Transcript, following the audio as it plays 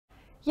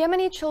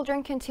Yemeni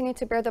children continue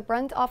to bear the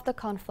brunt of the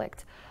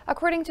conflict.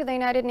 According to the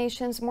United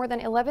Nations, more than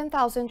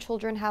 11,000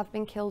 children have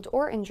been killed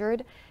or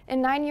injured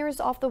in 9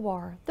 years of the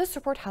war. This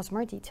report has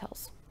more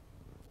details.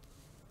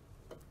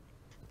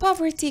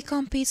 Poverty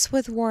competes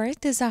with war,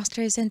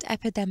 disasters, and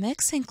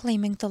epidemics in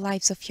claiming the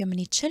lives of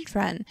Yemeni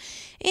children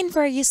in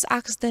various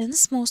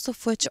accidents, most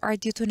of which are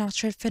due to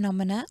natural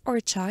phenomena or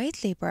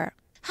child labor.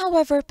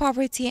 However,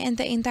 poverty and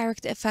the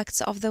indirect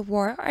effects of the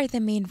war are the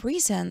main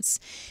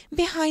reasons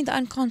behind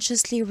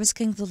unconsciously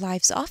risking the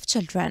lives of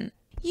children.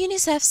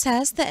 UNICEF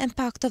says the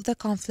impact of the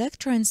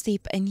conflict runs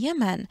deep in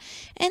Yemen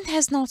and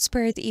has not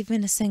spared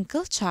even a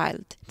single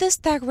child. The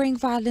staggering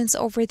violence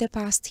over the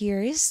past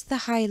years,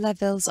 the high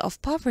levels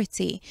of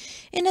poverty,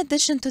 in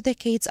addition to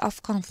decades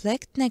of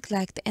conflict,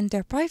 neglect, and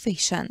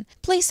deprivation,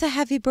 place a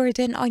heavy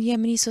burden on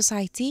Yemeni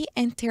society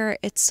and tear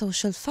its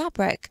social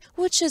fabric,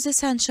 which is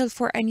essential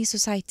for any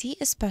society,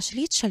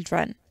 especially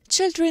children.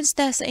 Children's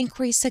deaths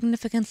increase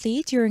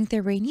significantly during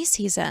the rainy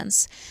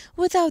seasons,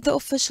 without the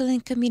official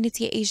and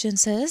community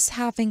agencies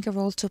having a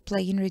role to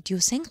play in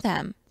reducing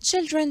them.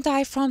 Children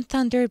die from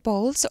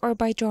thunderbolts or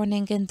by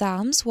drowning in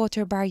dams,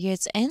 water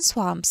barriers, and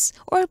swamps,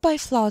 or by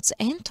floods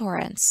and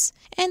torrents.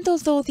 And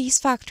although these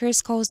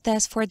factors cause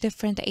deaths for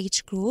different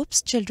age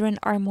groups, children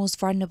are most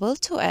vulnerable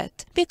to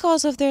it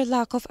because of their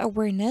lack of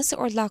awareness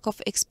or lack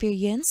of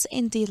experience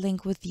in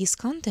dealing with these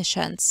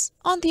conditions.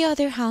 On the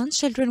other hand,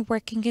 children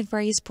working in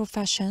various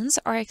professions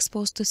are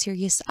exposed to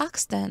serious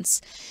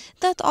accidents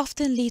that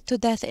often lead to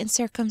death in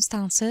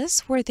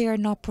circumstances where they are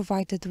not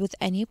provided with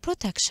any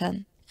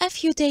protection. A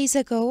few days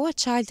ago, a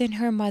child and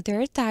her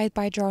mother died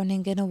by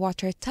drowning in a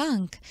water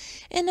tank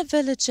in a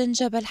village in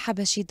Jebel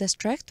Habashi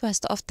district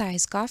west of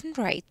Taiz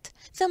Governorate.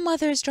 The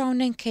mother's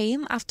drowning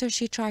came after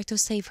she tried to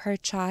save her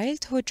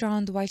child, who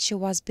drowned while she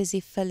was busy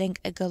filling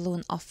a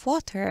gallon of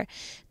water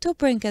to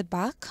bring it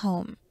back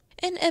home.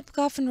 In Ib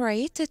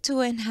Governorate, a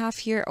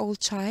 2.5-year-old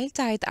child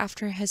died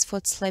after his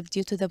foot slipped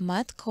due to the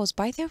mud caused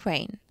by the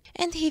rain,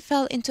 and he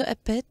fell into a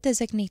pit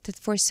designated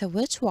for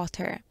sewage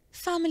water.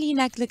 Family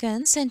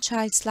negligence and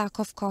child's lack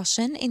of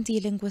caution in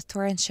dealing with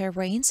torrential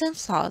rains and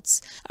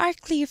floods are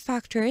clear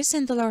factors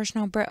in the large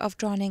number of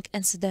drowning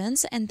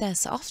incidents and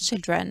deaths of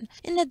children,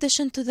 in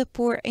addition to the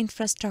poor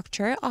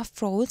infrastructure of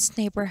roads,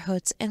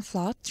 neighborhoods, and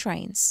flood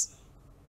drains.